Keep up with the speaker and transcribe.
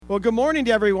Well, good morning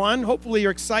to everyone. Hopefully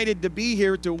you're excited to be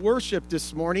here to worship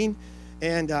this morning.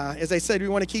 And as I said, we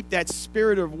want to keep that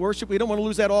spirit of worship. We don't want to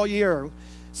lose that all year.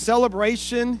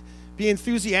 Celebration, be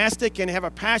enthusiastic, and have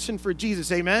a passion for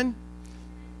Jesus. Amen?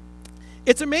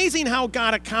 It's amazing how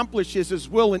God accomplishes His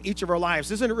will in each of our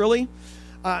lives, isn't it really?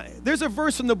 There's a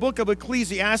verse in the book of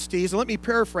Ecclesiastes, and let me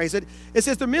paraphrase it. It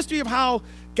says, the mystery of how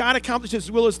God accomplishes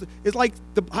His will is like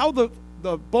how the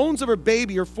bones of a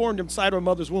baby are formed inside of a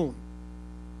mother's womb.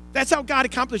 That's how God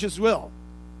accomplishes His will.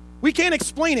 We can't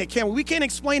explain it, can we? We can't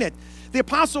explain it. The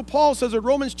Apostle Paul says in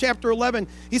Romans chapter 11,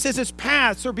 he says His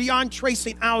paths are beyond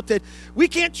tracing out, that we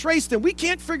can't trace them. We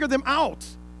can't figure them out.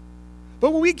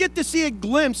 But when we get to see a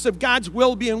glimpse of God's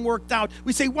will being worked out,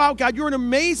 we say, wow, God, you're an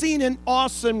amazing and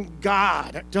awesome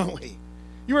God, don't we?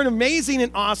 You're an amazing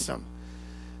and awesome.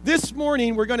 This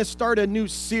morning, we're going to start a new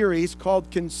series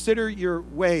called Consider Your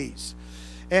Ways.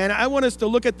 And I want us to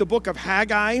look at the book of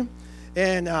Haggai.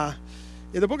 And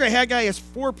the book of Haggai has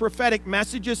 4 prophetic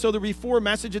messages, so there'll be 4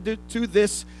 messages to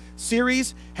this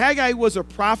series. Haggai was a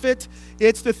prophet.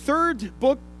 It's the third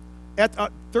to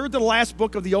the last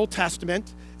book of the Old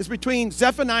Testament. It's between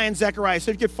Zephaniah and Zechariah.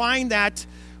 So if you could find that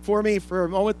for me for a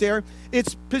moment there.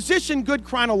 It's positioned good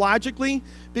chronologically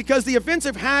because the events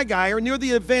of Haggai are near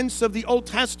the events of the Old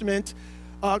Testament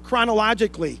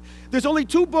chronologically. There's only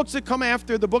 2 books that come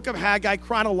after the book of Haggai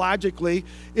chronologically.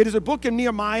 It is a book of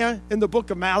Nehemiah and the book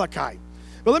of Malachi.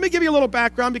 But let me give you a little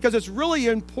background because it's really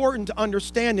important to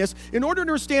understand this in order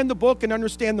to understand the book and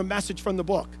understand the message from the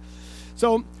book.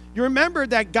 So you remember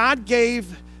that God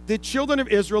gave the children of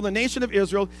Israel, the nation of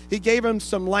Israel, He gave them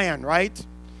some land, right?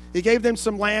 He gave them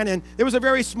some land, and it was a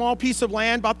very small piece of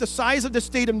land, about the size of the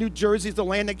state of New Jersey is the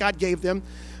land that God gave them.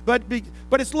 But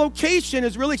its location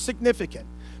is really significant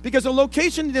because the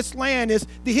location of this land is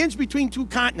the hinge between 2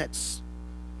 continents.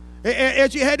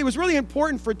 As you had, it was really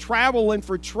important for travel and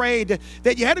for trade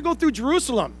that you had to go through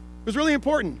Jerusalem. It was really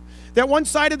important. That one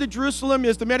side of the Jerusalem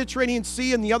is the Mediterranean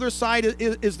Sea, and the other side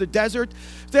is the desert.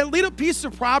 That little piece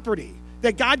of property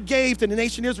that God gave to the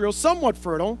nation of Israel, somewhat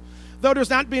fertile, though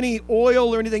there's not been any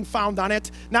oil or anything found on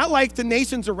it. Not like the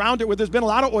nations around it where there's been a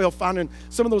lot of oil found in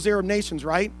some of those Arab nations,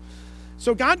 right?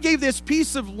 So God gave this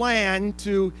piece of land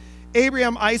to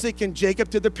Abraham, Isaac, and Jacob,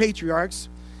 to the patriarchs.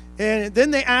 And then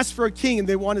they asked for a king, and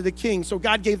they wanted a king. So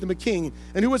God gave them a king.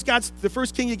 And who was the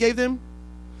first king He gave them?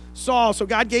 Saul. So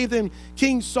God gave them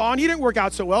King Saul, and he didn't work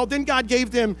out so well. Then God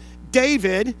gave them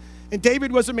David. And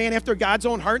David was a man after God's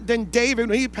own heart. Then David,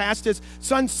 when he passed, his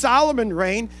son Solomon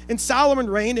reigned. And Solomon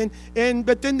reigned.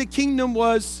 But then the kingdom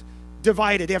was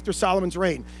divided after Solomon's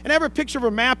reign. And I have a picture of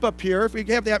a map up here. If we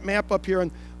have that map up here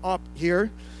and up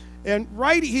here. And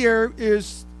right here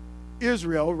is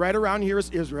Israel. Right around here is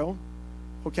Israel.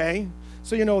 Okay?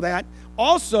 So you know that.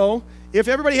 Also, if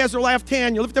everybody has their left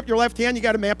hand, you lift up your left hand, you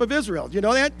got a map of Israel. Do you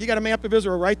know that? You got a map of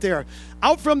Israel right there.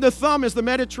 Out from the thumb is the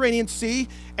Mediterranean Sea.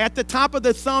 At the top of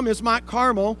the thumb is Mount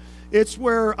Carmel. It's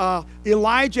where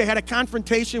Elijah had a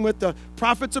confrontation with the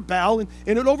prophets of Baal, and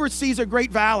it oversees a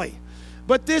great valley.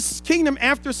 But this kingdom,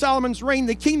 after Solomon's reign,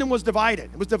 the kingdom was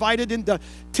divided. It was divided into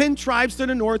 10 tribes to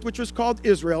the north, which was called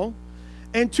Israel,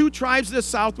 and 2 tribes to the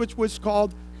south, which was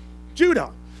called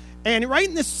Judah. And right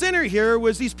in the center here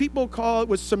was these people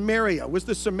was Samaria, was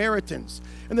the Samaritans.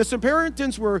 And the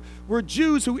Samaritans were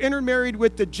Jews who intermarried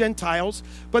with the Gentiles,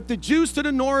 but the Jews to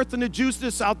the north and the Jews to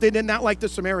the south, they did not like the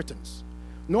Samaritans.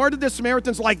 Nor did the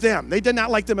Samaritans like them. They did not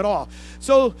like them at all.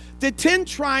 So the 10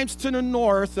 tribes to the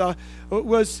north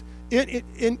was in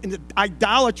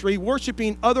idolatry,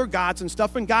 worshiping other gods and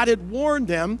stuff, and God had warned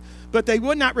them, but they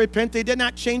would not repent. They did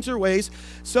not change their ways.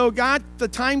 So the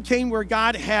time came where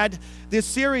God had the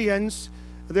Assyrians,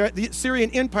 the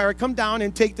Assyrian Empire, come down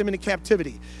and take them into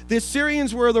captivity. The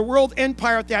Assyrians were the world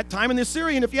empire at that time, and the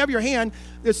Assyrian, if you have your hand,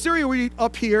 the Assyria would be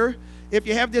up here. If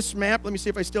you have this map, let me see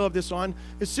if I still have this on.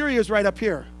 Assyria is right up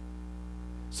here.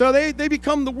 So they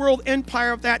become the world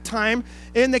empire of that time.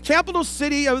 And the capital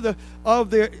city of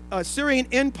the Assyrian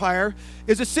Empire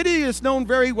is a city that's known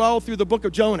very well through the book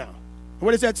of Jonah.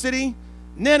 What is that city?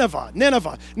 Nineveh.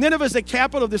 Nineveh is the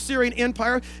capital of the Assyrian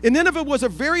Empire. And Nineveh was a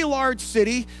very large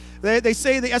city. They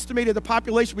say they estimated the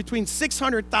population between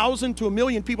 600,000 to 1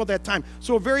 million people at that time.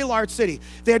 So a very large city.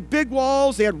 They had big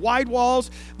walls. They had wide walls.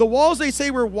 The walls, they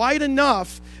say, were wide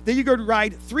enough that you could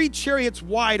ride 3 chariots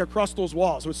wide across those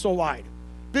walls. It was so wide.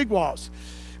 Big walls.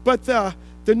 But the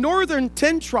northern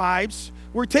 10 tribes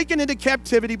were taken into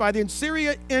captivity by the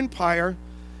Assyrian Empire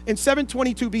in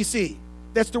 722 BC.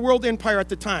 That's the world empire at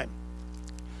the time.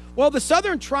 Well, the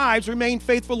southern tribes remained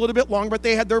faithful a little bit longer, but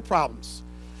they had their problems.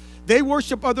 They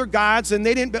worship other gods, and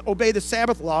they didn't obey the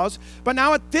Sabbath laws. But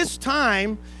now at this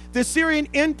time, the Assyrian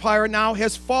Empire now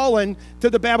has fallen to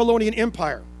the Babylonian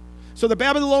Empire. So the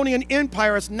Babylonian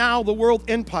Empire is now the world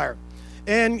empire.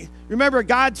 And remember,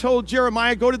 God told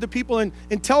Jeremiah, go to the people and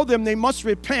tell them they must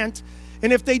repent.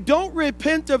 And if they don't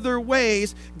repent of their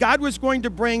ways, God was going to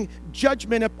bring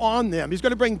judgment upon them. He's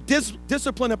going to bring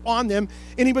discipline upon them.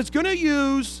 And he was going to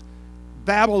use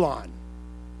Babylon.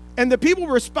 And the people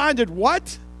responded,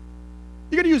 what?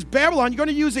 You're going to use Babylon? You're going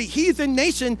to use a heathen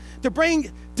nation to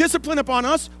bring discipline upon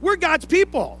us? We're God's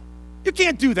people. You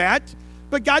can't do that.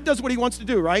 But God does what he wants to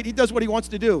do, right? He does what he wants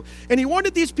to do. And he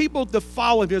wanted these people to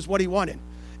follow him is what he wanted.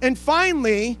 And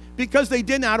finally, because they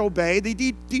did not obey,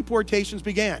 the deportations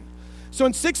began. So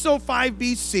in 605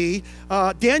 BC,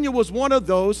 Daniel was one of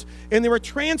those, and they were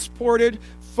transported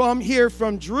from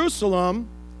Jerusalem,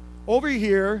 over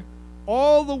here,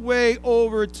 all the way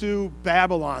over to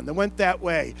Babylon. They went that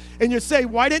way. And you say,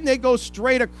 why didn't they go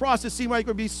straight across? It seemed like it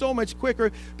would be so much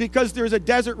quicker because there's a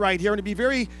desert right here, and it'd be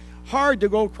very hard to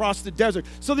go across the desert.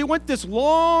 So they went this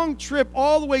long trip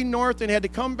all the way north and had to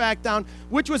come back down,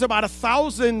 which was about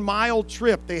 1,000-mile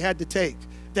trip they had to take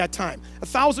that time.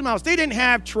 1,000 miles. They didn't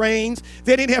have trains.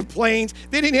 They didn't have planes.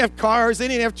 They didn't have cars. They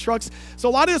didn't have trucks. So a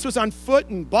lot of this was on foot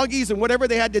and buggies and whatever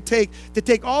they had to take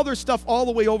all their stuff all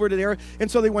the way over to there.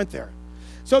 And so they went there.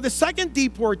 So the second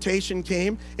deportation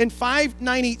came in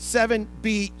 597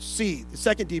 BC, the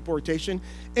second deportation.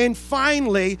 And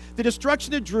finally, the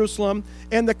destruction of Jerusalem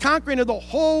and the conquering of the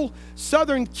whole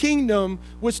southern kingdom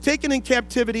was taken in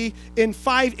captivity in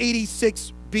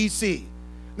 586 BC.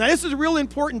 Now, this is a real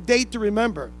important date to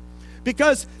remember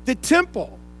because the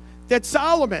temple that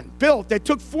Solomon built, that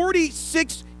took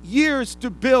 46 years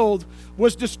to build,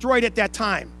 was destroyed at that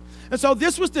time. And so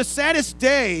this was the saddest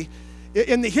day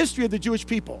in the history of the Jewish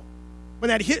people. When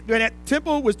that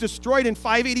temple was destroyed in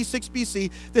 586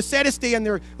 BC, the saddest day in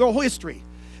their whole history.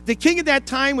 The king at that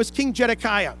time was King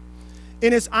Zedekiah.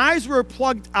 And his eyes were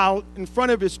plugged out in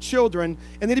front of his children.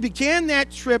 And then he began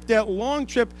that long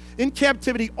trip in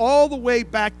captivity all the way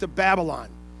back to Babylon.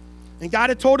 And God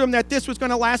had told him that this was going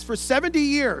to last for 70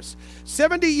 years.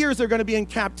 70 years they're going to be in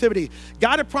captivity.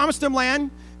 God had promised them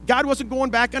land. God wasn't going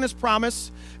back on his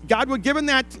promise. God would give them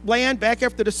that land back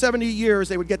after the 70 years,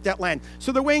 they would get that land.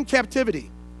 So they're way in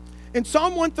captivity. In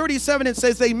Psalm 137, it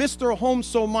says they missed their home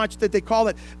so much that they call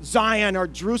it Zion or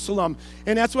Jerusalem.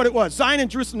 And that's what it was. Zion and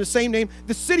Jerusalem, the same name,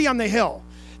 the city on the hill.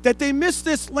 That they missed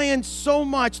this land so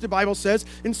much, the Bible says.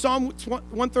 In Psalm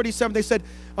 137, they said,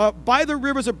 by the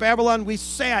rivers of Babylon we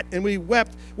sat and we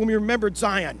wept when we remembered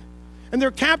Zion. And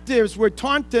their captives would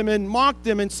taunt them and mock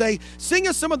them and say, sing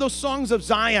us some of those songs of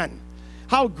Zion.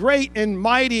 How great and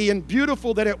mighty and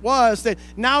beautiful that it was that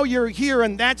now you're here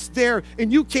and that's there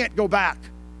and you can't go back.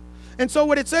 And so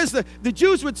what it says, the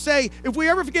Jews would say, if we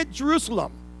ever forget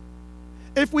Jerusalem,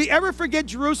 maybe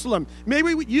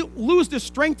you lose the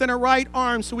strength in our right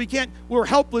arm so we're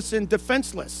helpless and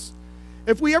defenseless.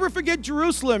 If we ever forget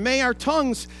Jerusalem, may our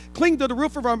tongues cling to the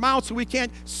roof of our mouth so we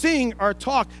can't sing or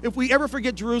talk if we ever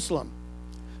forget Jerusalem.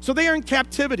 So they are in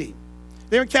captivity.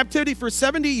 They're in captivity for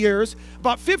 70 years.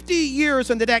 About 50 years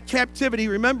into that captivity,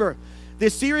 remember, the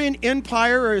Assyrian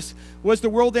Empire was the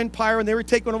world empire, and they were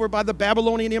taken over by the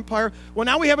Babylonian Empire. Well,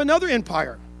 now we have another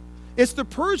empire. It's the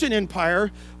Persian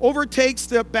Empire overtakes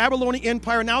the Babylonian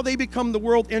Empire. Now they become the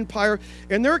world empire,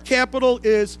 and their capital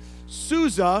is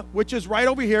Susa, which is right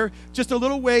over here, just a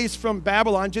little ways from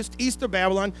Babylon, just east of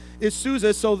Babylon is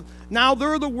Susa. So now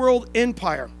they're the world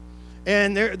empire,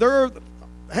 and they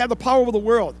have the power over the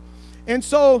world. And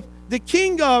so the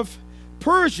king of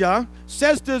Persia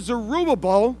says to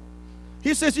Zerubbabel,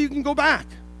 he says, you can go back.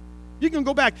 You can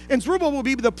go back. And Zerubbabel will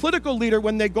be the political leader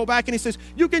when they go back. And he says,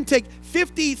 you can take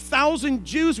 50,000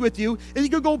 Jews with you, and you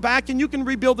can go back and you can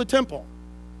rebuild the temple.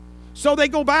 So they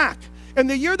go back. And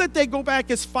the year that they go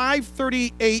back is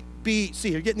 538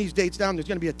 BC. You're getting these dates down. There's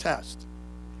going to be a test.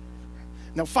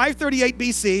 Now, 538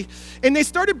 BC. And they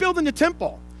started building the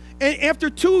temple. And after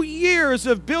 2 years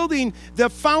of building the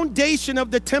foundation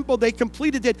of the temple, they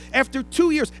completed it after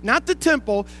 2 years. Not the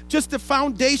temple, just the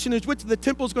foundation is which the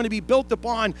temple is going to be built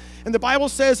upon. And the Bible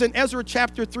says in Ezra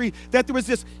chapter 3 that there was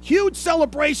this huge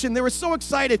celebration. They were so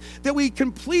excited that we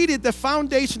completed the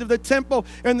foundation of the temple,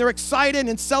 and they're excited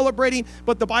and celebrating.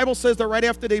 But the Bible says that right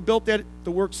after they built that,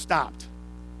 the work stopped.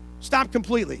 Stopped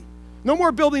completely. No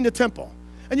more building the temple.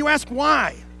 And you ask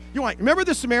why? Remember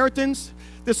the Samaritans?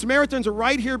 The Samaritans are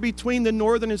right here between the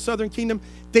northern and southern kingdom.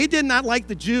 They did not like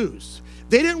the Jews.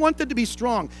 They didn't want them to be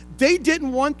strong. They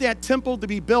didn't want that temple to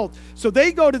be built. So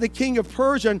they go to the king of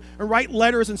Persia and write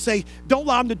letters and say, don't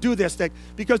allow them to do this,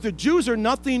 because the Jews are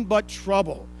nothing but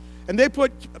trouble. And they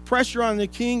put pressure on the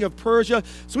king of Persia,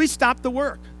 so he stopped the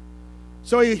work.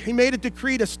 So he made a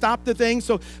decree to stop the thing.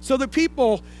 So the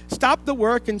people stopped the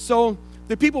work, and so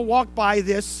the people walked by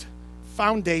this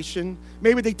foundation.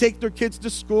 Maybe they take their kids to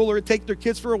school or take their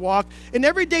kids for a walk. And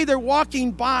every day they're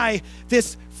walking by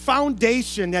this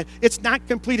foundation that it's not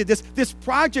completed, this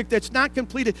project that's not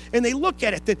completed. And they look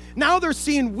at it. Then now they're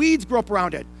seeing weeds grow up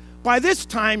around it. By this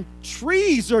time,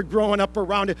 trees are growing up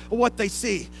around it, what they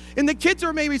see. And the kids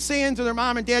are maybe saying to their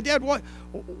mom and dad, Dad,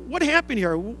 what happened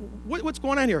here? What's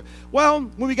going on here? Well,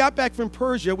 when we got back from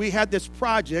Persia, we had this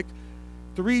project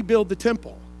to rebuild the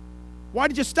temple. Why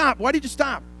did you stop? Why did you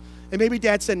stop? And maybe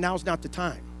Dad said, now's not the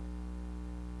time.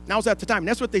 Now's not the time. And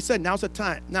that's what they said, now's the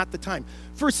time, not the time.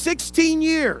 For 16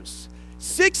 years,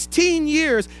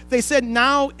 they said,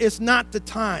 now is not the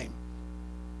time.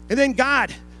 And then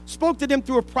God spoke to them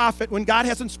through a prophet when God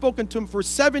hasn't spoken to him for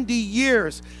 70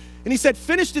 years. And he said,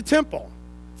 finish the temple.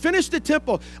 Finish the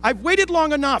temple. I've waited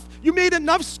long enough. You made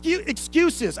enough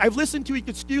excuses. I've listened to your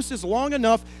excuses long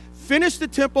enough. Finish the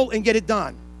temple and get it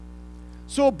done.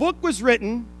 So a book was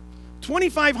written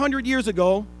 2,500 years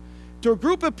ago to a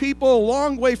group of people a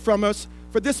long way from us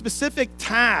for this specific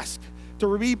task to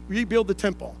rebuild the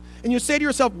temple. And you say to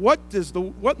yourself, what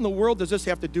in the world does this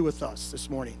have to do with us this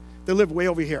morning? They live way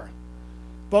over here.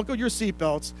 Buckle your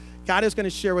seatbelts. God is going to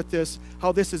share with us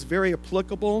how this is very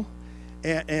applicable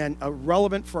and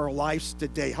relevant for our lives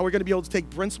today. How we're going to be able to take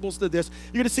principles to this.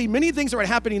 You're going to see many things that are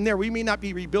happening there. We may not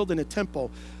be rebuilding a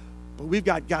temple, but we've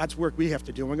got God's work we have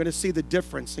to do. And we're going to see the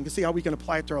difference and see how we can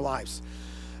apply it to our lives.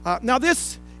 Now,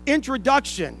 this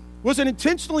introduction wasn't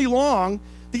intentionally long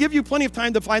to give you plenty of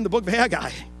time to find the book of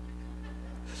Haggai.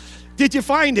 Did you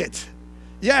find it?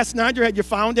 Yes, nod your head, you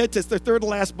found it. It's the third to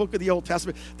last book of the Old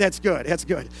Testament. That's good, that's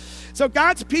good. So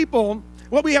God's people,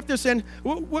 what we have to send,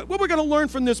 what we're going to learn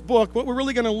from this book, what we're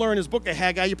really going to learn is book of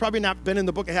Haggai. You've probably not been in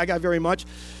the book of Haggai very much.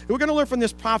 What we're going to learn from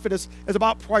this prophet is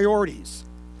about priorities,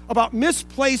 about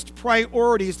misplaced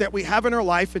priorities that we have in our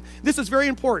life. And this is very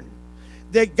important,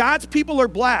 that God's people are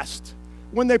blessed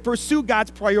when they pursue God's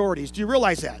priorities. Do you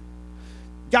realize that?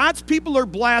 God's people are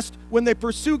blessed when they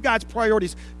pursue God's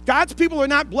priorities. God's people are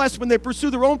not blessed when they pursue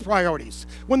their own priorities,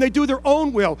 when they do their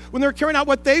own will, when they're carrying out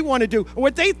what they want to do, or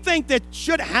what they think that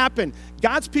should happen.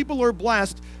 God's people are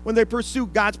blessed when they pursue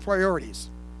God's priorities.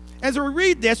 As we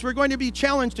read this, we're going to be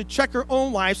challenged to check our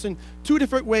own lives in two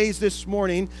different ways this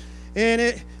morning.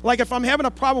 And like if I'm having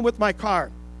a problem with my car,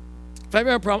 if I have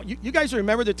a problem, you guys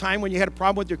remember the time when you had a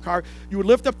problem with your car, you would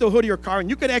lift up the hood of your car and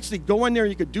you could actually go in there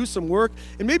and you could do some work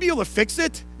and maybe you'll fix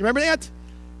it. You remember that?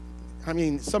 I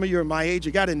mean, some of you are my age,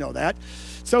 you got to know that.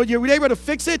 So you were able to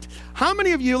fix it. How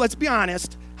many of you, let's be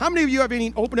honest, how many of you have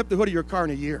even opened up the hood of your car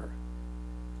in a year?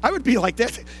 I would be like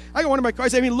that. I got one of my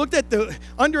cars, I mean, looked at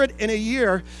under it in a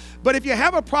year. But if you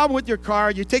have a problem with your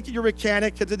car, you take it to your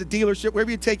mechanic, to the dealership,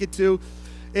 wherever you take it to,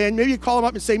 and maybe you call them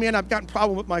up and say, man, I've got a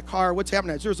problem with my car. What's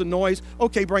happening? There's a noise.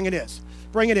 Okay, bring it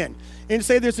in. And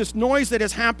say there's this noise that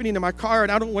is happening in my car,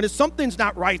 and something's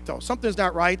not right, though. Something's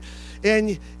not right.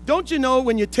 And don't you know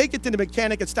when you take it to the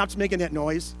mechanic, it stops making that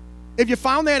noise? If you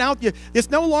found that out, it's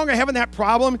no longer having that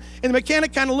problem, and the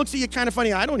mechanic kind of looks at you kind of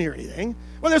funny. I don't hear anything.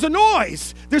 Well, there's a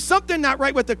noise. There's something not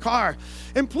right with the car.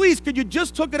 And please, could you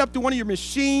just hook it up to one of your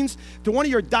machines, to one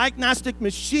of your diagnostic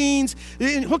machines,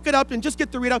 and hook it up and just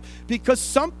get the readout? Because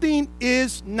something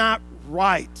is not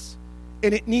right,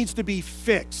 and it needs to be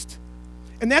fixed.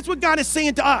 And that's what God is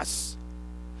saying to us.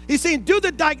 He's saying, do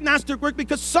the diagnostic work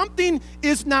because something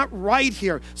is not right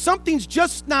here. Something's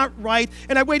just not right.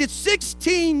 And I waited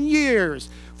 16 years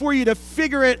for you to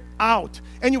figure it out,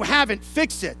 and you haven't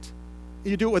fixed it.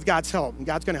 You do it with God's help, and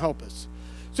God's going to help us.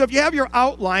 So if you have your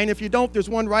outline, if you don't, there's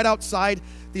one right outside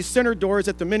these center doors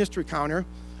at the ministry counter.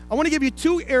 I want to give you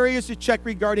two areas to check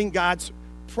regarding God's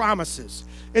promises.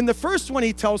 And the first one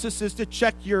he tells us is to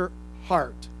check your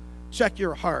heart. Check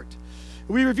your heart.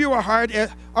 We review our heart.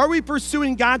 Are we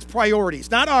pursuing God's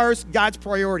priorities? Not ours, God's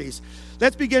priorities.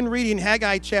 Let's begin reading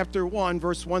Haggai chapter 1,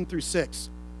 verse 1 through 6.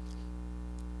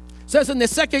 It says, in the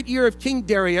second year of King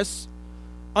Darius,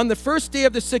 on the first day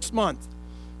of the 6th month.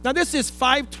 Now this is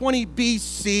 520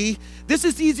 BC. This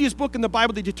is the easiest book in the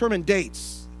Bible to determine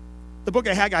dates. The book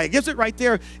of Haggai. It gives it right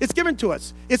there. It's given to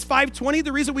us. It's 520.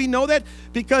 The reason we know that,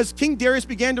 because King Darius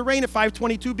began to reign at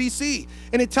 522 BC.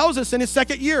 And it tells us in his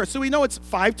second year. So we know it's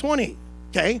 520.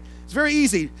 Okay? It's very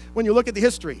easy when you look at the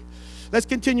history. Let's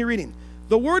continue reading.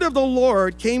 The word of the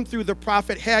Lord came through the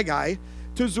prophet Haggai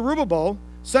to Zerubbabel,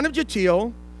 son of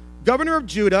Jetiel, governor of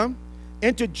Judah,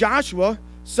 and to Joshua,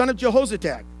 son of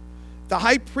Jehozadak, the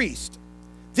high priest.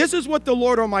 This is what the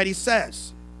Lord Almighty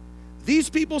says. These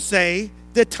people say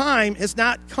the time has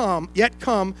not yet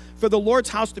come for the Lord's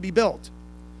house to be built.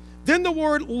 Then the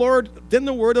word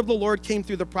of the Lord came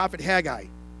through the prophet Haggai.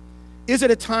 Is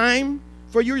it a time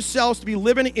for yourselves to be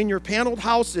living in your paneled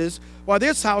houses while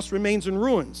this house remains in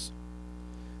ruins?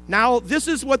 Now, this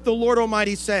is what the Lord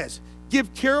Almighty says.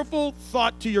 Give careful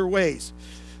thought to your ways.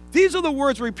 These are the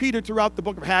words repeated throughout the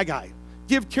book of Haggai.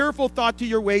 Give careful thought to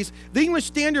your ways. The English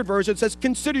Standard Version says,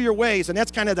 consider your ways, and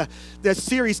that's kind of the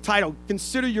series title,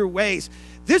 Consider Your Ways.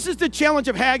 This is the challenge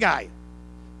of Haggai.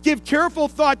 Give careful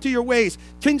thought to your ways.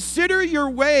 Consider your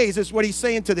ways is what he's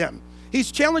saying to them.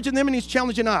 He's challenging them and he's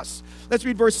challenging us. Let's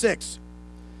read verse 6.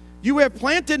 You have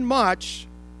planted much,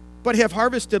 but have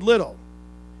harvested little.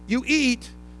 You eat,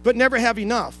 but never have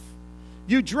enough.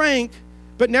 You drink,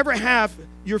 but never have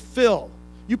your fill.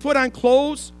 You put on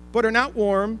clothes, but are not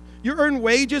warm. You earn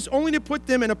wages only to put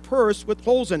them in a purse with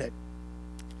holes in it.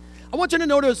 I want you to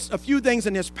notice a few things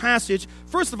in this passage.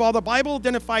 First of all, the Bible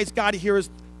identifies God here as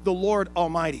the Lord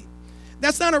Almighty.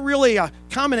 That's not a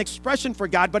common expression for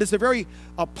God, but it's a very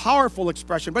powerful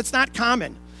expression, but it's not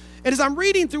common. And as I'm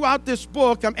reading throughout this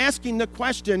book, I'm asking the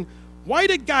question, why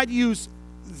did God use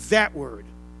that word?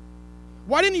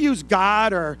 Why didn't he use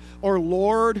God or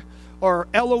Lord or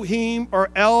Elohim or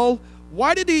El?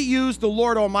 Why did he use the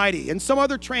Lord Almighty? In some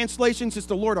other translations, it's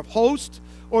the Lord of hosts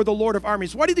or the Lord of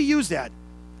armies. Why did he use that?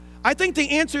 I think the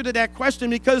answer to that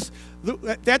question, because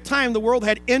at that time the world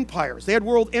had empires. They had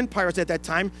world empires at that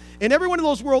time. And every one of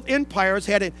those world empires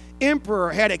had an emperor,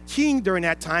 had a king during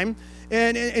that time.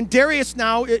 And Darius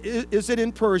now is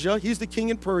in Persia. He's the king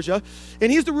in Persia.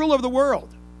 And he's the ruler of the world.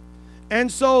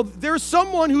 And so there's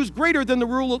someone who's greater than the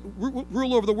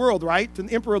ruler of the world, right?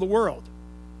 The emperor of the world.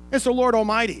 It's the Lord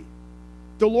Almighty,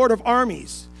 the Lord of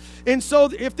armies. And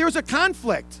so if there's a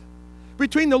conflict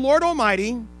between the Lord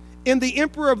Almighty and the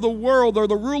emperor of the world or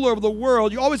the ruler of the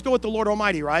world, you always go with the Lord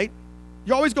Almighty, right?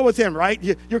 You always go with him, right?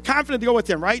 You're confident to go with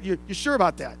him, right? You're sure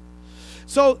about that.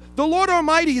 So the Lord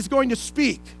Almighty is going to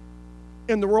speak,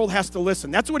 and the world has to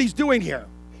listen. That's what he's doing here.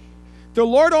 The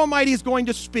Lord Almighty is going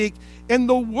to speak, and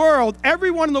the world,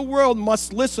 everyone in the world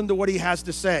must listen to what he has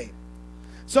to say.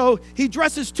 So he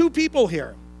addresses two people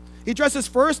here. He addresses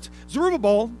first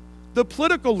Zerubbabel, the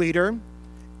political leader,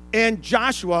 and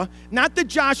Joshua, not the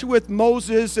Joshua with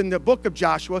Moses in the book of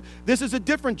Joshua. This is a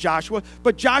different Joshua,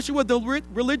 but Joshua, the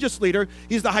religious leader,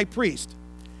 he's the high priest.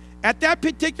 At that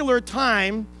particular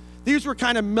time, these were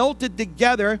kind of melted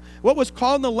together. What was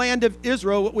called in the land of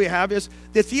Israel, what we have is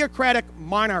the theocratic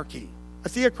monarchy, a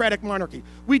theocratic monarchy.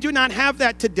 We do not have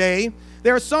that today.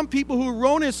 There are some people who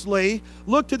erroneously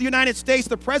look to the United States,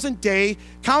 the present day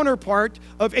counterpart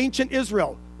of ancient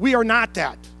Israel. We are not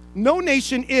that. No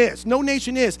nation is. No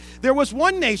nation is. There was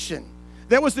one nation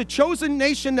that was the chosen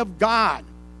nation of God.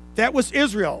 That was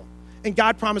Israel. And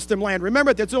God promised them land.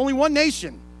 Remember, there's only one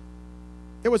nation.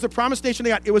 There was the promised nation of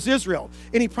God. It was Israel.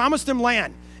 And he promised them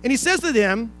land. And he says to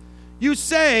them, you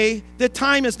say the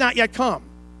time has not yet come.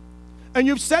 And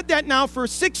you've said that now for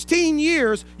 16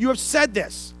 years. You have said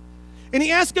this. And he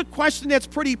asked a question that's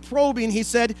pretty probing. He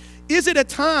said, is it a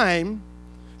time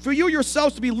for you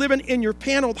yourselves to be living in your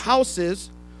paneled houses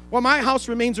while my house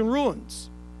remains in ruins?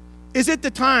 Is it the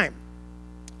time?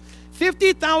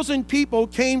 50,000 people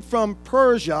came from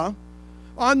Persia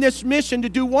on this mission to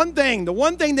do one thing. The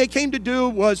one thing they came to do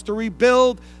was to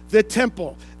rebuild the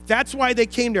temple. That's why they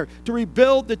came there, to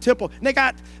rebuild the temple. And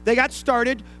they got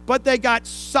started, but they got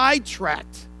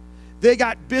sidetracked. They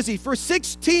got busy. For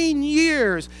 16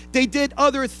 years, they did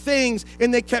other things,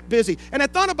 and they kept busy. And I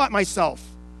thought about myself.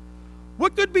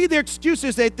 What could be their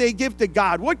excuses that they give to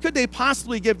God? What could they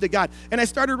possibly give to God? And I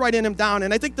started writing them down.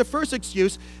 And I think the first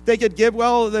excuse they could give,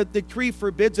 well, the decree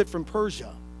forbids it from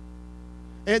Persia.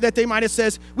 And that they might have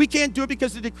said, we can't do it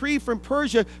because the decree from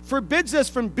Persia forbids us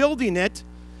from building it.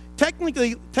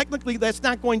 Technically, that's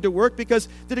not going to work because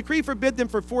the decree forbid them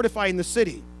from fortifying the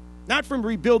city, not from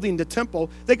rebuilding the temple.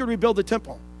 They could rebuild the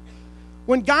temple.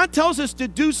 When God tells us to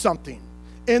do something,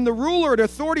 and the ruler, the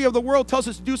authority of the world tells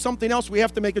us to do something else, we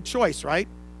have to make a choice, right?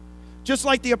 Just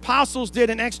like the apostles did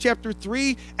in Acts chapter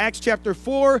 3, Acts chapter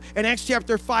 4, and Acts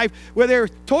chapter 5, where they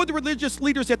told the religious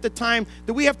leaders at the time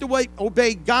that we have to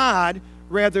obey God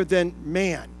rather than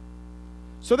man.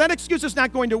 So that excuse is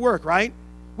not going to work, right?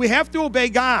 We have to obey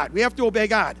God. We have to obey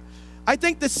God. I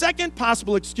think the second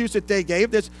possible excuse that they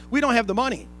gave is we don't have the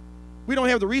money. We don't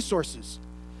have the resources.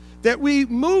 That we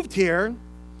moved here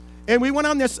and we went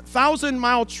on this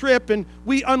 1,000-mile trip and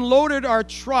we unloaded our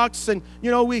trucks and,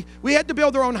 we had to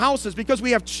build our own houses because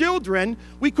we have children.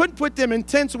 We couldn't put them in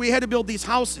tents, so we had to build these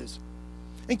houses.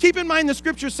 And keep in mind the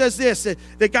scripture says this,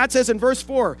 that God says in verse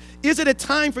 4, is it a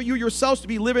time for you yourselves to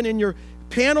be living in your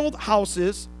paneled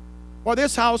houses while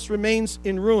this house remains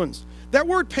in ruins? That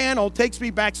word panel takes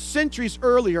me back centuries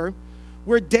earlier,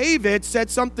 where David said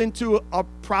something to a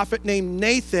prophet named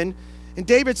Nathan. And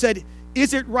David said,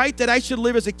 is it right that I should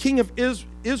live as a king of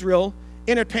Israel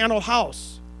in a paneled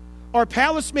house? Or a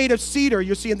palace made of cedar,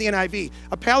 you see in the NIV,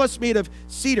 a palace made of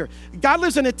cedar. God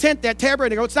lives in a tent, that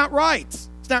tabernacle. It's not right.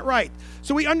 It's not right.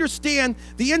 So we understand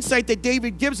the insight that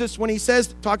David gives us when he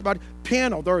says, talk about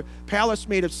paneled or palace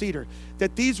made of cedar,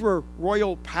 that these were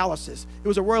royal palaces. It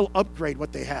was a royal upgrade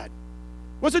what they had. It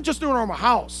wasn't just a normal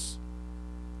house.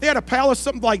 They had a palace,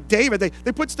 something like David.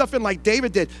 They put stuff in like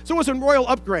David did. So it was a royal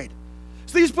upgrade.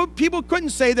 So these people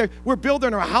couldn't say that we're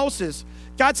building our houses.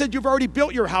 God said, you've already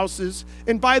built your houses,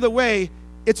 and by the way,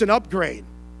 it's an upgrade.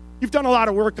 You've done a lot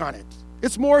of work on it.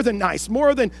 It's more than nice,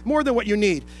 more than what you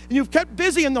need. And you've kept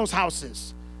busy in those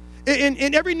houses.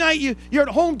 And every night you're at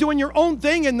home doing your own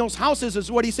thing in those houses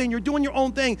is what he's saying. You're doing your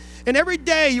own thing. And every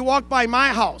day you walk by my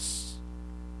house,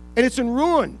 and it's in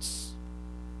ruins.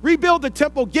 Rebuild the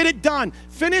temple, get it done.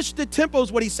 Finish the temple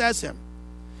is what he says to him.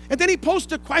 And then he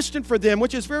posed a question for them,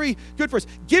 which is very good for us.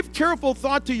 Give careful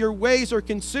thought to your ways, or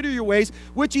consider your ways,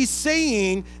 which he's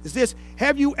saying is this: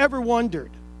 have you ever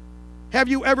wondered? Have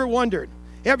you ever wondered?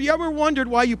 Have you ever wondered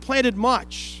why you planted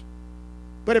much,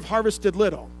 but have harvested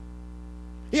little?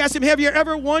 He asked him, have you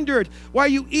ever wondered why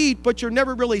you eat, but you're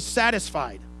never really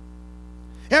satisfied?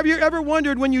 Have you ever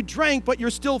wondered when you drank, but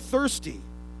you're still thirsty?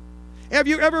 Have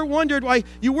you ever wondered why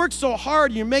you work so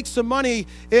hard and you make some money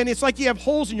and it's like you have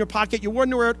holes in your pocket, you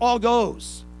wonder where it all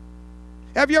goes?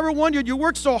 Have you ever wondered you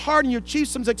work so hard and you achieve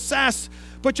some success,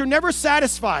 but you're never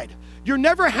satisfied? You're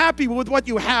never happy with what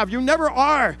you have. You never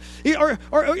are. Or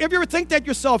have you ever think that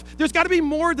yourself, there's got to be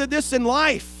more to this in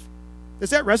life? Does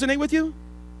that resonate with you?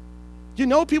 Do you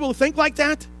know people who think like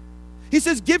that? He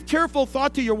says, give careful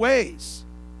thought to your ways.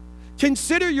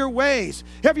 Consider your ways.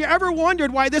 Have you ever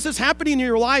wondered why this is happening in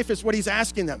your life is what he's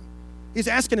asking them. He's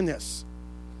asking them this.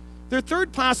 Their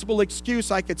third possible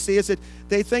excuse I could see is that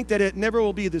they think that it never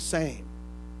will be the same.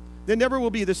 They never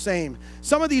will be the same.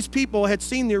 Some of these people had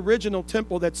seen the original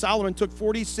temple that Solomon took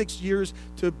 46 years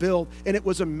to build, and it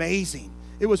was amazing.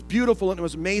 It was beautiful and it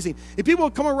was amazing. And people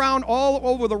would come around all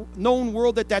over the known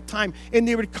world at that time, and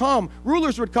they would come,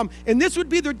 rulers would come, and this would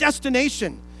be their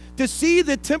destination, to see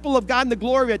the temple of God and the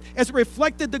glory of it as it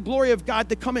reflected the glory of God,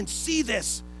 to come and see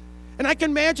this. And I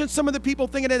can imagine some of the people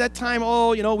thinking at that time,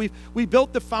 oh, you know, we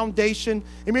built the foundation.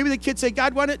 And maybe the kids say,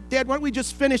 Dad, why don't we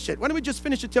just finish it? Why don't we just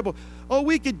finish the temple? Oh,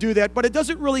 we could do that, but it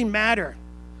doesn't really matter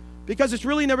because it's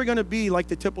really never going to be like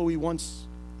the temple we once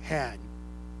had.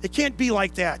 It can't be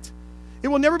like that. It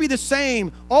will never be the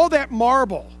same. All that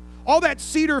marble, all that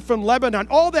cedar from Lebanon,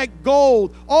 all that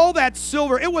gold, all that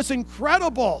silver, it was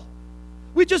incredible.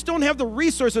 We just don't have the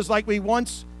resources like we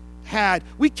once had.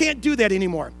 We can't do that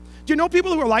anymore. Do you know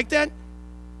people who are like that?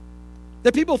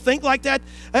 That people think like that?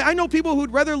 I know people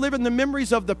who'd rather live in the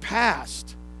memories of the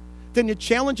past than the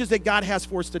challenges that God has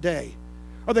for us today,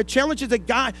 or the challenges that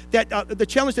the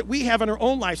challenge that we have in our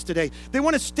own lives today. They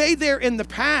want to stay there in the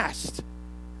past.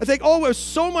 I think, oh, it was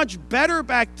so much better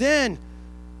back then.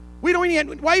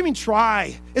 Why even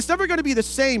try? It's never going to be the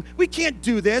same. We can't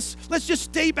do this. Let's just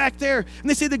stay back there. And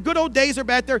they say the good old days are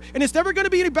back there, and it's never going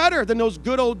to be any better than those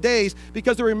good old days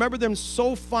because they remember them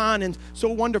so fun and so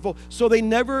wonderful. So they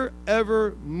never,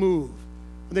 ever move.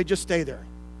 And they just stay there.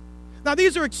 Now,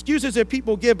 these are excuses that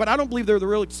people give, but I don't believe they're the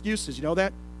real excuses. You know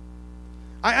that?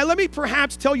 Let me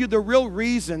perhaps tell you the real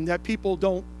reason that people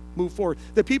don't move forward,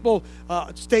 that people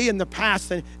stay in the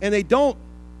past and they don't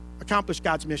accomplish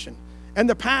God's mission. And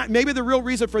maybe the real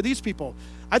reason for these people,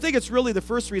 I think it's really the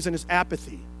first reason is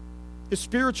apathy. It's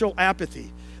spiritual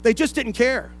apathy. They just didn't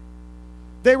care.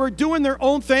 They were doing their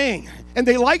own thing, and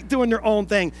they liked doing their own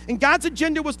thing. And God's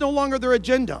agenda was no longer their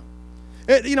agenda.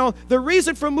 The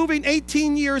reason for moving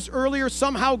 18 years earlier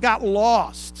somehow got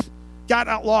lost.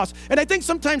 And I think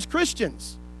sometimes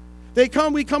Christians, we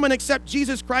come and accept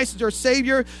Jesus Christ as our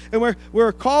Savior, and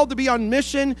we're called to be on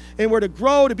mission, and we're to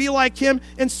grow, to be like Him,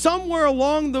 and somewhere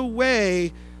along the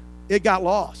way, it got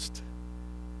lost.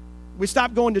 We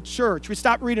stopped going to church. We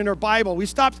stopped reading our Bible. We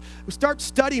start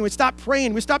studying. We stopped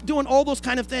praying. We stopped doing all those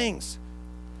kind of things.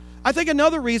 I think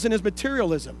another reason is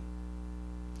materialism.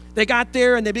 They got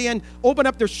there and they began open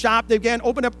up their shop. They began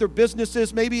open up their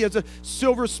businesses, maybe as a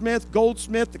silversmith,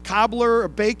 goldsmith, a cobbler, a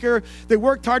baker. They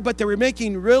worked hard, but they were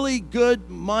making really good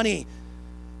money.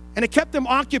 And it kept them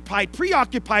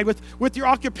preoccupied with their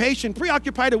occupation,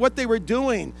 preoccupied with what they were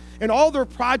doing and all their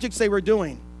projects they were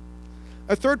doing.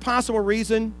 A third possible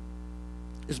reason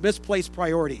is misplaced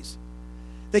priorities.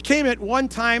 They came at one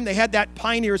time, they had that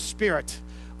pioneer spirit.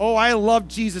 Oh, I love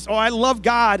Jesus. Oh, I love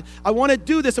God. I want to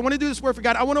do this. I want to do this work for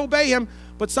God. I want to obey him.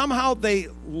 But somehow they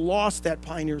lost that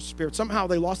pioneer spirit. Somehow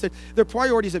they lost it. Their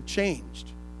priorities have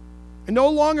changed. And no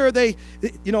longer are they,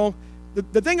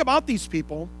 the thing about these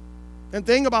people, and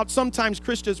the thing about sometimes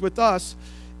Christians with us,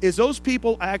 is those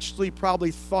people actually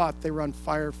probably thought they were on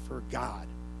fire for God.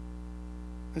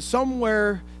 And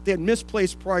somewhere they had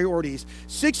misplaced priorities.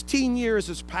 16 years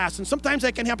has passed, and sometimes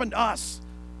that can happen to us,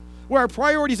 where our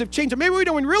priorities have changed. And maybe we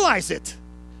don't even realize it,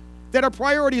 that our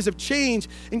priorities have changed.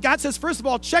 And God says, first of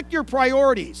all, check your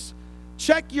priorities.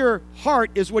 Check your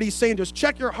heart is what he's saying to us.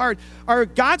 Check your heart. Are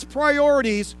God's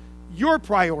priorities your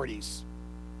priorities?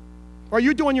 Or are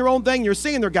you doing your own thing? You're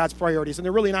saying they're God's priorities, and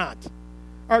they're really not.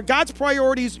 Are God's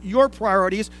priorities your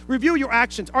priorities? Review your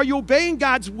actions. Are you obeying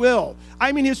God's will?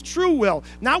 I mean his true will.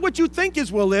 Not what you think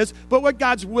his will is, but what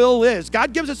God's will is.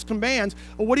 God gives us commands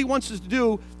of what he wants us to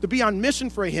do to be on mission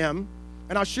for him.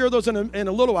 And I'll share those in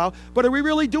a little while. But are we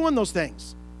really doing those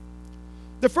things?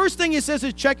 The first thing he says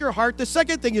is check your heart. The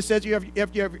second thing he says, you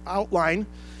have outline.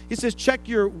 He says check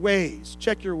your ways.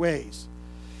 Check your ways.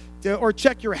 Or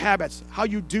check your habits, how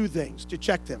you do things, to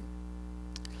check them.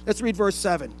 Let's read verse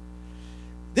 7.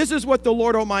 This is what the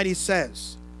Lord Almighty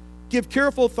says. Give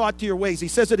careful thought to your ways. He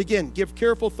says it again. Give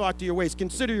careful thought to your ways.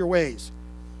 Consider your ways.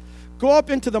 Go up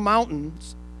into the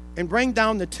mountains and bring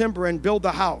down the timber and build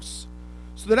the house,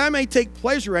 so that I may take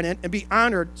pleasure in it and be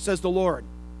honored, says the Lord.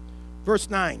 Verse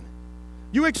 9.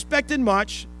 You expected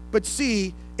much, but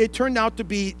see, it turned out to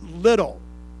be little.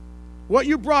 What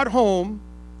you brought home,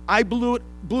 I blew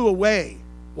away.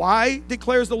 Why,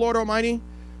 declares the Lord Almighty?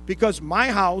 Because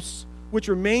my house, which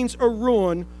remains a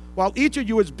ruin, while each of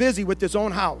you is busy with his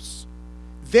own house.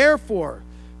 Therefore,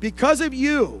 because of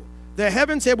you, the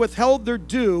heavens have withheld their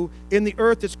dew, in the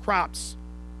earth its crops.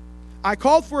 I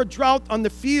called for a drought on the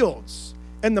fields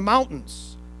and the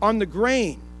mountains, on the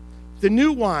grain, the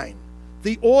new wine,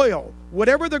 the oil,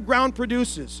 whatever the ground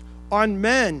produces, on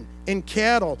men and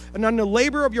cattle, and on the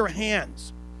labor of your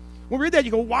hands. When we read that,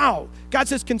 you go, wow. God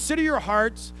says, consider your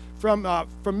hearts from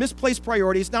misplaced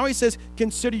priorities. Now he says,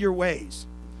 consider your ways.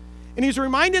 And he's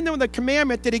reminding them of the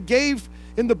commandment that he gave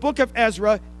in the book of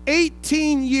Ezra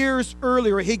 18 years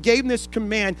earlier. He gave them this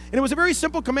command, and it was a very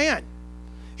simple command.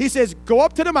 He says, go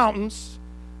up to the mountains,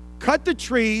 cut the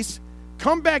trees,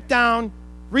 come back down,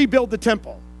 rebuild the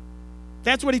temple.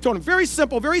 That's what he told them. Very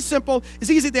simple, very simple. It's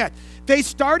easy that. They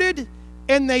started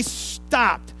and they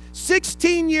stopped.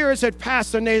 16 years had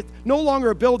passed and they no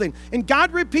longer are building. And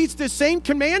God repeats the same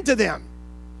command to them.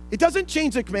 It doesn't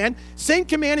change the command. Same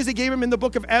command as he gave them in the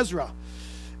book of Ezra.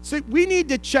 So we need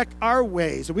to check our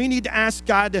ways. We need to ask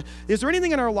God, is there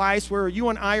anything in our lives where you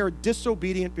and I are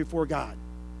disobedient before God?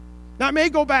 Now, it may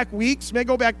go back weeks, may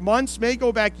go back months, may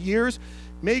go back years,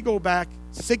 may go back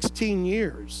 16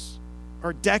 years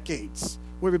or decades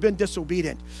where we've been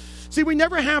disobedient. See, we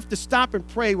never have to stop and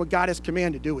pray what God has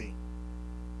commanded, do we?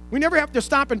 We never have to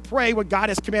stop and pray what God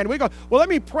has commanded. We go, well, let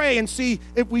me pray and see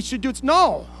if we should do it.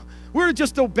 No, we're to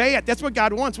just obey it. That's what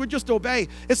God wants. We're just obey.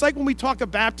 It's like when we talk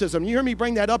of baptism. You hear me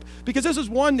bring that up because this is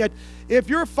one that if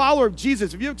you're a follower of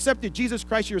Jesus, if you accepted Jesus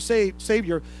Christ your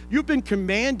Savior, you've been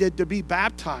commanded to be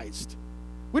baptized.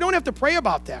 We don't have to pray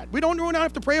about that. We don't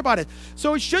have to pray about it.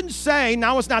 So it shouldn't say,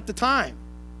 now is not the time.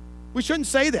 We shouldn't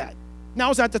say that.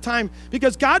 Now is not the time,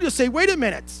 because God will say, wait a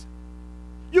minute.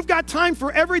 You've got time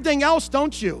for everything else,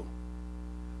 don't you?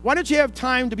 Why don't you have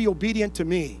time to be obedient to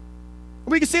me?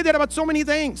 We can say that about so many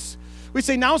things. We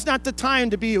say, now's not the time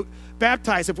to be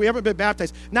baptized if we haven't been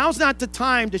baptized. Now's not the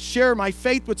time to share my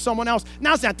faith with someone else.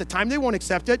 Now's not the time. They won't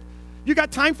accept it. You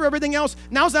got time for everything else.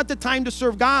 Now's not the time to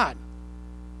serve God.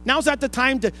 Now's not the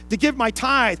time to give my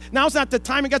tithe. Now's not the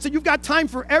time. And God said, you've got time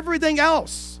for everything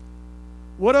else.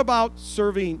 What about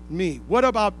serving me? What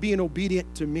about being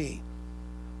obedient to me?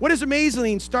 What is amazing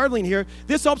and startling here,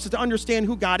 this helps us to understand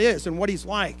who God is and what he's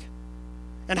like.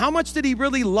 And how much that he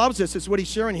really loves us is what he's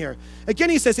sharing here. Again,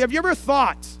 he says, have you ever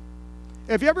thought,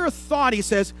 he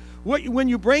says, when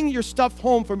you bring your stuff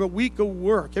home from a week of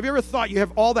work, have you ever thought you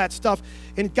have all that stuff?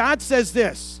 And God says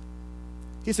this,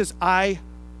 he says, I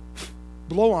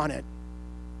blow on it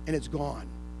and it's gone.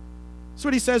 That's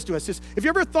what he says to us. He says, if you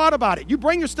ever thought about it, you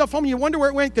bring your stuff home and you wonder where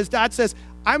it went, because God says,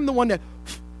 I'm the one that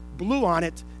blew on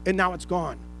it and now it's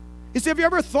gone. He said, have you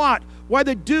ever thought why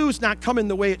the dew's not coming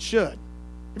the way it should?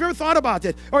 Have you ever thought about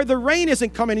that? Or the rain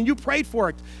isn't coming and you prayed for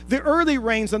it. The early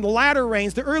rains and the latter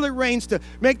rains, the early rains to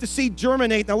make the seed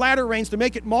germinate and the latter rains to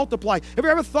make it multiply. Have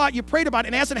you ever thought you prayed about it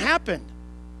and it hasn't happened?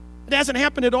 It hasn't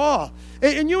happened at all.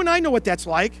 And you and I know what that's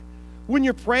like. When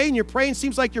you pray and it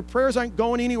seems like your prayers aren't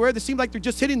going anywhere. They seem like they're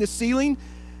just hitting the ceiling.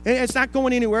 and it's not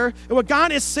going anywhere. And what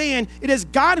God is saying, it is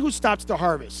God who stops the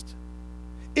harvest.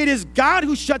 It is God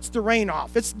who shuts the rain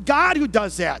off. It's God who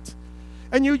does that.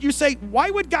 And you say, why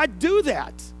would God do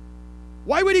that?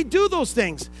 Why would he do those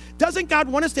things? Doesn't God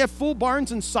want us to have full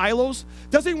barns and silos?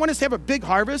 Doesn't he want us to have a big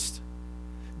harvest?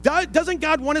 Doesn't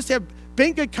God want us to have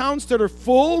bank accounts that are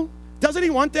full? Doesn't he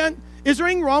want that? Is there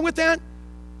anything wrong with that?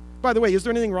 By the way, is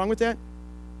there anything wrong with that?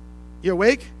 You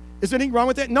awake? Is there anything wrong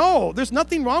with that? No, there's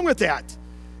nothing wrong with that.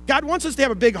 God wants us to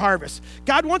have a big harvest.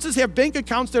 God wants us to have bank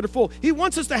accounts that are full. He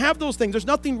wants us to have those things. There's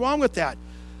nothing wrong with that.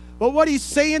 But what he's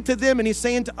saying to them and he's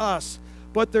saying to us,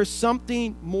 but there's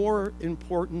something more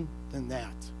important than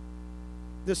that.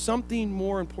 There's something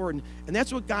more important. And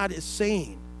that's what God is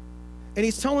saying. And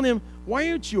he's telling him, why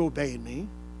aren't you obeying me?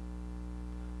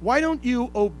 Why don't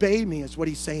you obey me is what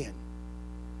he's saying.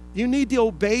 You need to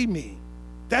obey me.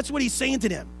 That's what he's saying to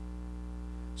them.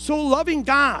 So loving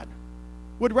God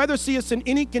would rather see us in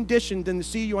any condition than to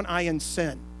see you and I in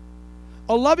sin.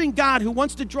 A loving God who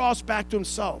wants to draw us back to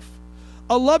himself.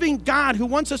 A loving God who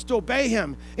wants us to obey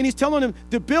him. And he's telling him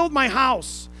to build my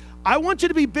house. I want you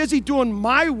to be busy doing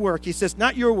my work. He says,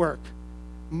 not your work.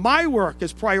 My work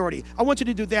is priority. I want you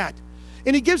to do that.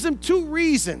 And he gives them two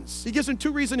reasons. He gives them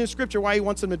two reasons in Scripture why he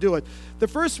wants them to do it. The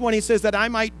first one, he says that I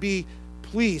might be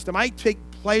pleased. I might take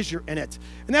pleasure in it.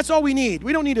 And that's all we need.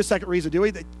 We don't need a second reason, do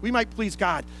we? That we might please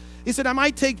God. He said, I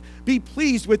might be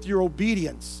pleased with your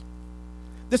obedience.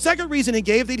 The second reason he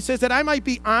gave, he says that I might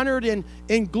be honored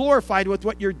and glorified with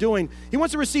what you're doing. He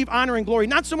wants to receive honor and glory,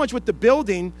 not so much with the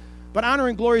building, but honor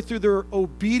and glory through their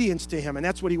obedience to him, and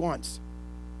that's what he wants.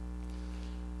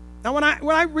 Now, when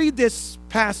I read this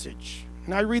passage,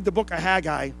 and I read the book of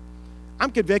Haggai, I'm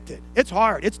convicted. It's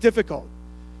hard. It's difficult.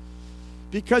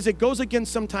 Because it goes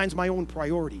against sometimes my own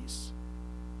priorities.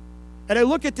 And I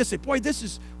look at this and say, boy, this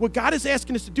is what God is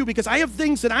asking us to do, because I have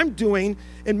things that I'm doing,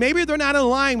 and maybe they're not in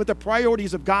line with the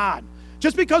priorities of God.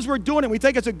 Just because we're doing it, we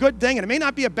think it's a good thing, and it may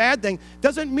not be a bad thing,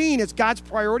 doesn't mean it's God's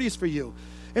priorities for you.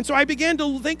 And so I began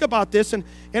to think about this, and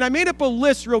I made up a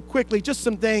list real quickly, just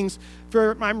some things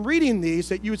I'm reading these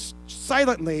that you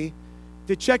silently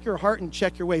to check your heart and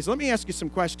check your ways. Let me ask you some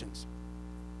questions.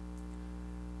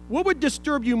 What would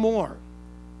disturb you more?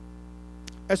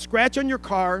 A scratch on your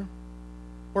car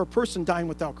or a person dying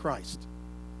without Christ?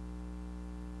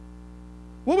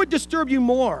 What would disturb you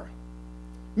more?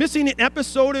 Missing an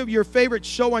episode of your favorite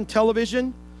show on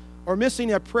television or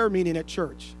missing a prayer meeting at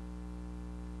church?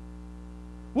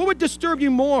 What would disturb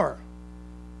you more?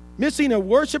 Missing a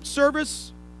worship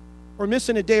service or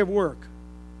missing a day of work?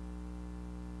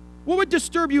 What would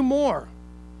disturb you more?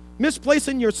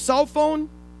 Misplacing your cell phone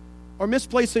or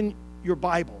misplacing your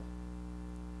Bible?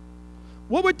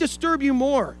 What would disturb you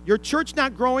more? Your church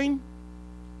not growing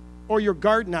or your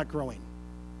garden not growing?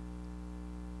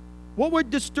 What would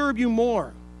disturb you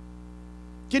more?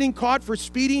 Getting caught for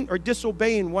speeding or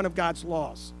disobeying one of God's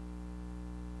laws?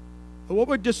 What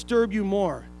would disturb you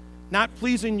more? Not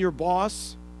pleasing your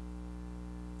boss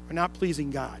or not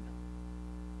pleasing God?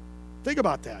 Think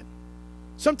about that.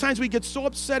 Sometimes we get so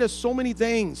upset at so many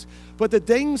things, but the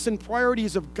things and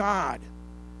priorities of God,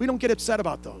 we don't get upset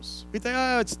about those. We think,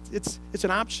 it's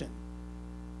an option.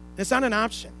 It's not an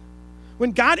option.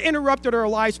 When God interrupted our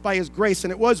lives by his grace,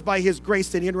 and it was by his grace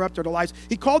that he interrupted our lives,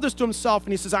 he called us to himself,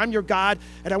 and he says, I'm your God,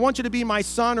 and I want you to be my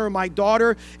son or my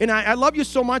daughter, and I love you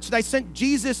so much that I sent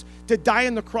Jesus to die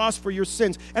on the cross for your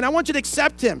sins, and I want you to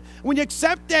accept him. When you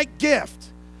accept that gift,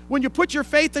 when you put your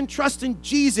faith and trust in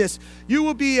Jesus, you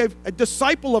will be a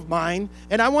disciple of mine,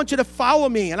 and I want you to follow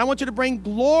me, and I want you to bring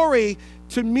glory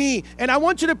to me, and I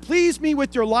want you to please me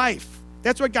with your life.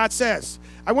 That's what God says.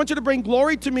 I want you to bring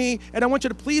glory to me, and I want you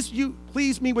to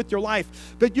please me with your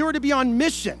life. But you're to be on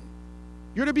mission.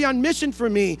 You're to be on mission for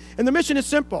me, and the mission is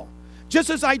simple. Just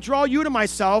as I draw you to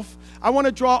myself, I want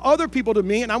to draw other people to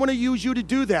me, and I want to use you to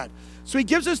do that. So he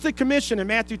gives us the commission in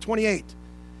Matthew 28.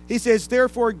 He says,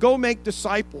 therefore, go make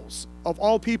disciples of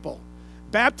all people,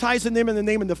 baptizing them in the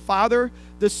name of the Father,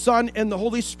 the Son, and the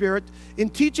Holy Spirit,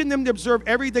 and teaching them to observe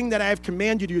everything that I have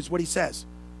commanded you, is what he says.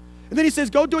 And then he says,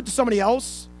 go do it to somebody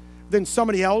else, then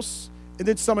somebody else, and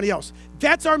then somebody else.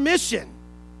 That's our mission.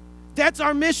 That's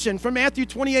our mission from Matthew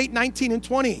 28, 19, and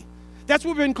 20. That's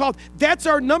what we've been called. That's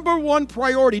our number one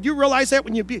priority. Do you realize that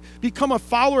when you become a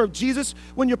follower of Jesus,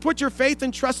 when you put your faith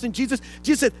and trust in Jesus,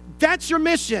 Jesus said, that's your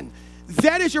mission.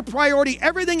 That is your priority.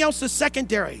 Everything else is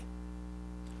secondary.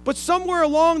 But somewhere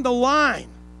along the line,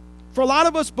 for a lot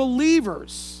of us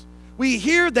believers, we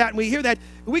hear that and we hear that.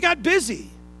 We got busy.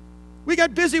 We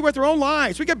got busy with our own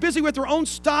lives. We got busy with our own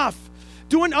stuff,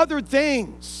 doing other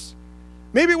things.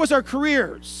 Maybe it was our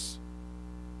careers.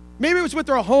 Maybe it was with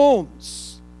our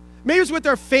homes. Maybe it's with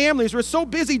our families. We're so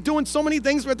busy doing so many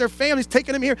things with our families,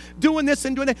 taking them here, doing this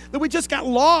and doing that we just got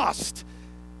lost.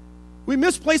 We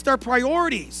misplaced our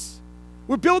priorities.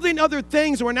 We're building other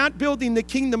things. We're not building the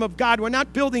kingdom of God. We're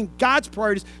not building God's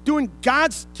priorities, building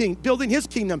his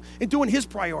kingdom and doing his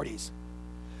priorities.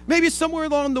 Maybe somewhere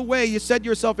along the way you said to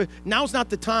yourself, now's not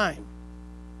the time.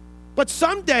 But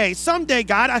someday,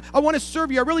 God, I want to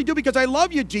serve you. I really do, because I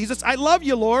love you, Jesus. I love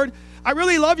you, Lord. I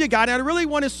really love you, God. I really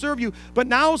want to serve you, but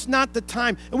now's not the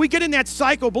time. And we get in that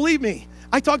cycle. Believe me,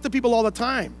 I talk to people all the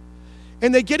time.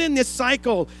 And they get in this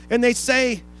cycle and they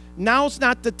say, now's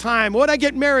not the time. When I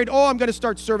get married, I'm going to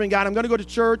start serving God. I'm going to go to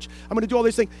church. I'm going to do all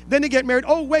these things. Then they get married.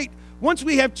 Oh, wait, once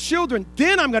we have children,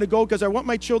 then I'm going to go because I want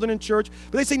my children in church.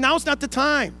 But they say, now's not the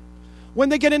time. When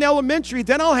they get in elementary,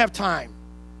 then I'll have time.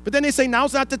 But then they say,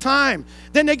 now's not the time.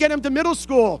 Then they get them to middle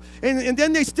school, and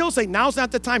then they still say, now's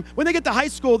not the time. When they get to high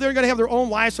school, they're going to have their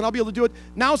own lives, and I'll be able to do it.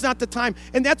 Now's not the time.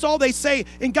 And that's all they say.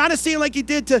 And God is saying, like he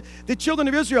did to the children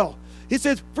of Israel. He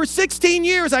says, for 16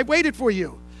 years, I've waited for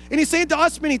you. And he's saying to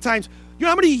us many times, you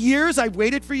know how many years I've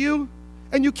waited for you?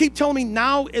 And you keep telling me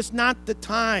now is not the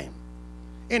time.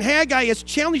 And Haggai is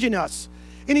challenging us.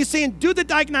 And he's saying, do the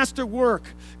diagnostic work.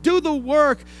 Do the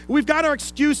work. We've got our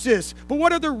excuses. But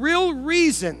what are the real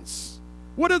reasons?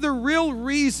 What are the real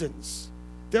reasons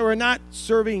that we're not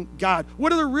serving God?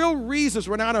 What are the real reasons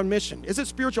we're not on mission? Is it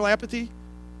spiritual apathy?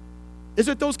 Is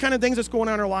it those kind of things that's going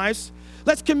on in our lives?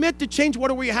 Let's commit to change what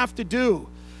do we have to do.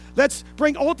 Let's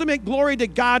bring ultimate glory to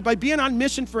God by being on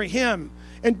mission for him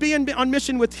and being on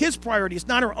mission with his priorities,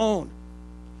 not our own.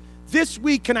 This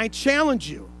week, can I challenge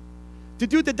you to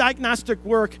do the diagnostic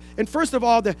work? And first of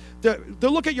all, to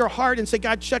look at your heart and say,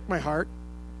 God, check my heart.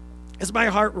 Is my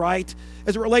heart right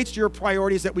as it relates to your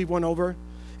priorities that we went over?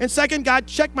 And second, God,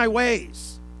 check my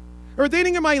ways. Are there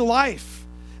anything in my life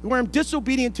where I'm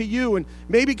disobedient to you, and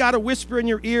maybe God will whisper in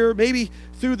your ear, maybe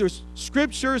through the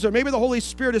scriptures, or maybe the Holy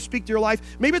Spirit to speak to your life.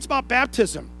 Maybe it's about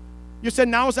baptism. You said,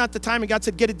 now is not the time, and God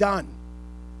said, get it done.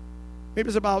 Maybe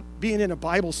it's about being in a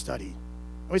Bible study.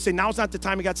 And we say, now's not the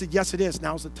time, and God said, yes, it is,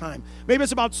 now's the time. Maybe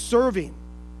it's about serving.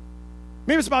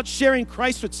 Maybe it's about sharing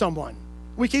Christ with someone.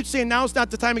 We keep saying, now's not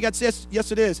the time, and God says,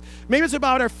 yes, it is. Maybe it's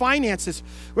about our finances,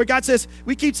 where God says,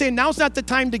 we keep saying, now's not the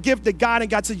time to give to God, and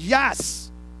God says,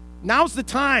 yes, now's the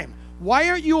time. Why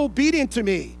aren't you obedient to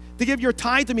me, to give your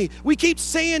tithe to me? We keep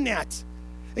saying that.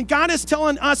 And God is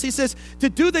telling us, he says, to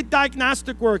do the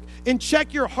diagnostic work and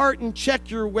check your heart and check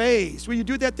your ways. Will you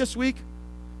do that this week?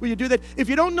 Will you do that? If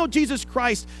you don't know Jesus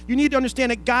Christ, you need to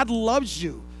understand that God loves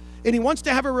you. And he wants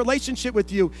to have a relationship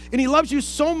with you. And he loves you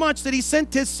so much that he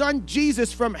sent his son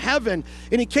Jesus from heaven.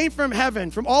 And he came from heaven,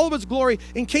 from all of his glory,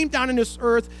 and came down in this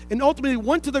earth, and ultimately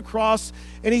went to the cross,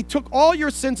 and he took all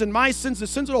your sins and my sins, the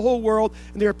sins of the whole world,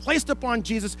 and they were placed upon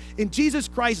Jesus. And Jesus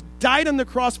Christ died on the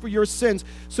cross for your sins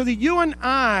so that you and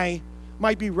I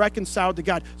might be reconciled to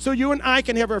God. So you and I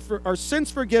can have our sins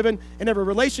forgiven and have a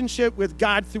relationship with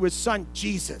God through his son,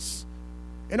 Jesus.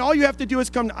 And all you have to do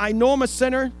is come, I know I'm a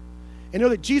sinner, and know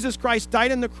that Jesus Christ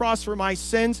died on the cross for my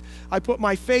sins. I put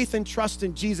my faith and trust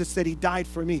in Jesus that he died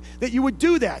for me. That you would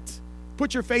do that.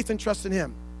 Put your faith and trust in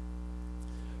him.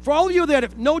 For all of you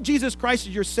that know Jesus Christ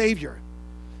as your Savior,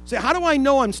 say, how do I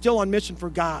know I'm still on mission for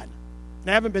God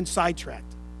and I haven't been sidetracked?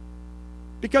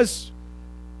 Because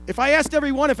if I asked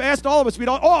all of us, we'd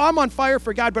all, I'm on fire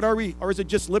for God, but are we? Or is it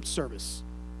just lip service?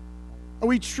 Are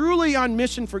we truly on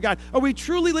mission for God? Are we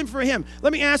truly living for him?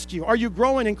 Let me ask you, are you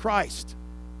growing in Christ?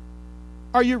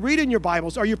 Are you reading your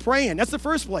Bibles? Are you praying? That's the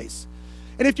first place.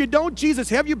 And if you don't, Jesus,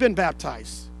 have you been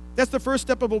baptized? That's the first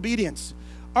step of obedience.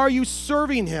 Are you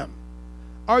serving him?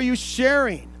 Are you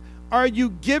sharing? Are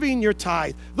you giving your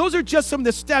tithe? Those are just some of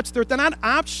the steps. They're not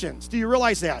options. Do you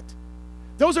realize that?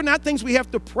 Those are not things we have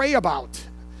to pray about.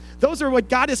 Those are what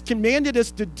God has commanded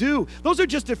us to do. Those are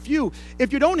just a few.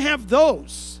 If you don't have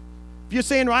those, if you're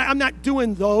saying, well, I'm not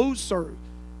doing those, or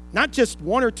not just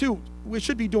one or two, we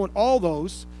should be doing all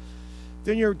those,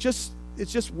 then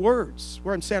it's just words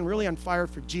where I'm saying I'm really on fire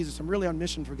for Jesus. I'm really on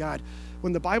mission for God.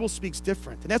 When the Bible speaks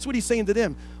different. And that's what he's saying to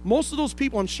them. Most of those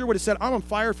people, I'm sure, would have said, I'm on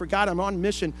fire for God. I'm on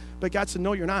mission. But God said,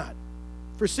 no, you're not.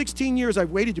 For 16 years,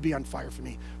 I've waited to be on fire for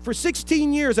me. For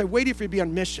 16 years, I've waited for you to be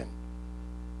on mission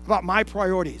about my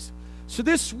priorities. So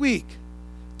this week,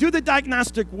 do the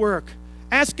diagnostic work.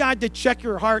 Ask God to check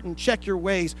your heart and check your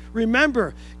ways.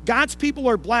 Remember, God's people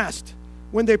are blessed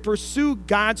when they pursue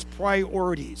God's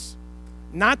priorities.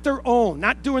 Not their own,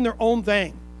 not doing their own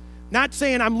thing. Not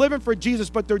saying I'm living for Jesus,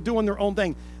 but they're doing their own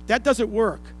thing. That doesn't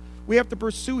work. We have to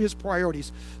pursue his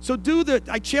priorities. So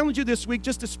I challenge you this week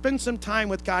just to spend some time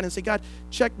with God and say, God,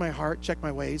 check my heart, check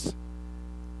my ways.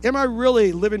 Am I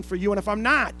really living for you? And if I'm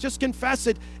not, just confess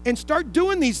it and start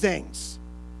doing these things.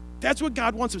 That's what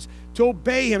God wants us to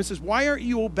obey him. He says, why aren't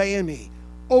you obeying me?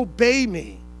 Obey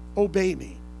me. Obey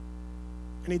me.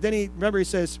 And remember he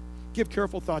says, give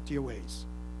careful thought to your ways.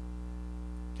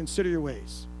 Consider your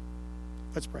ways.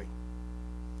 Let's pray.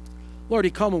 Lord,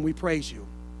 we come and we praise you.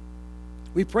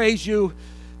 We praise you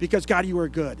because, God, you are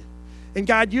good. And,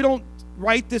 God, you don't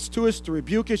write this to us to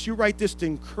rebuke us. You write this to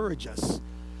encourage us,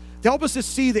 to help us to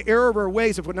see the error of our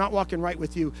ways if we're not walking right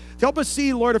with you, to help us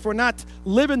see, Lord, if we're not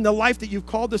living the life that you've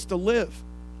called us to live.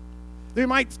 That we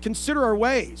might consider our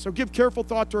ways or give careful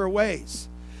thought to our ways.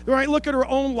 That we might look at our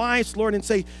own lives, Lord, and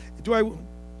say,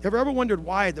 have I ever wondered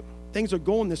why things are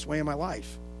going this way in my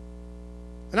life?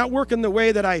 They're not working the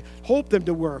way that I hope them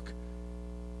to work.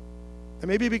 And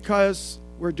maybe because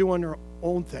we're doing our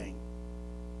own thing,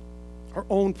 our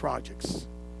own projects,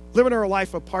 living our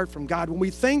life apart from God. When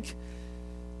we think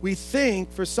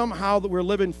for somehow that we're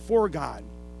living for God,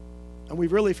 and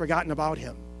we've really forgotten about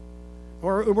him.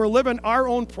 Or we're living our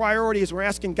own priorities. We're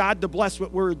asking God to bless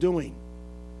what we're doing.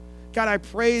 God, I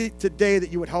pray today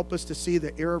that you would help us to see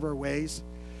the error of our ways.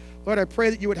 Lord, I pray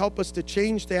that you would help us to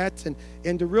change that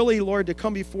and to really, Lord, to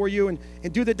come before you and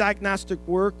do the diagnostic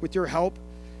work with your help.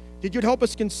 That you'd help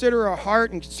us consider our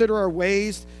heart and consider our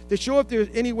ways, to show if there's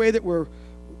any way that we're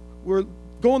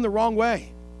going the wrong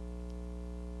way.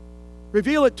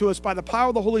 Reveal it to us by the power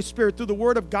of the Holy Spirit through the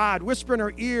Word of God. Whisper in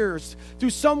our ears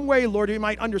through some way, Lord, we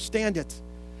might understand it.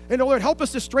 And Lord, help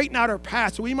us to straighten out our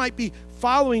path so we might be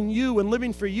following you and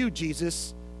living for you,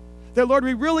 Jesus. That, Lord,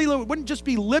 we really wouldn't just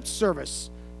be lip service,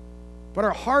 but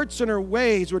our hearts and our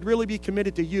ways would really be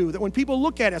committed to you. That when people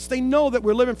look at us, they know that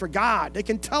we're living for God. They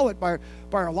can tell it by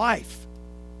our life.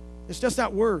 It's just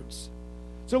not words.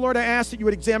 So, Lord, I ask that you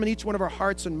would examine each one of our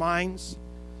hearts and minds,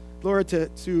 Lord,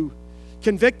 to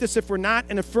convict us if we're not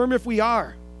and affirm if we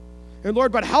are. And,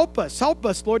 Lord, but help us,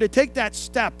 Lord, to take that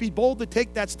step. Be bold to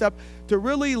take that step to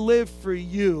really live for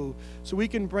you so we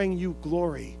can bring you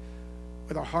glory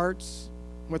with our hearts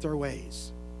and with our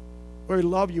ways. Lord, we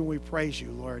love you and we praise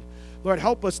you, Lord. Lord,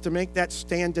 help us to make that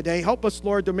stand today. Help us,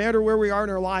 Lord, no matter where we are in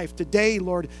our life. Today,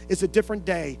 Lord, is a different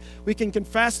day. We can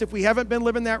confess if we haven't been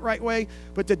living that right way,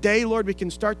 but today, Lord, we can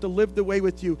start to live the way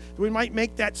with you. We might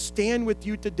make that stand with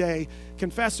you today,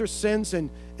 confess our sins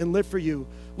and live for you.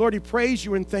 Lord, we praise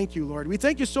you and thank you, Lord. We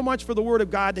thank you so much for the word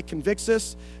of God that convicts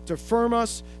us, to affirm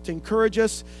us, to encourage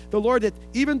us. The Lord, that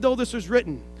even though this was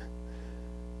written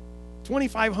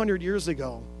 2,500 years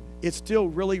ago, it's still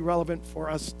really relevant for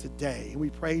us today. And we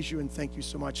praise you and thank you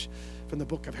so much from the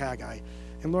book of Haggai.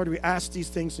 And Lord, we ask these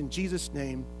things in Jesus'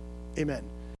 name. Amen.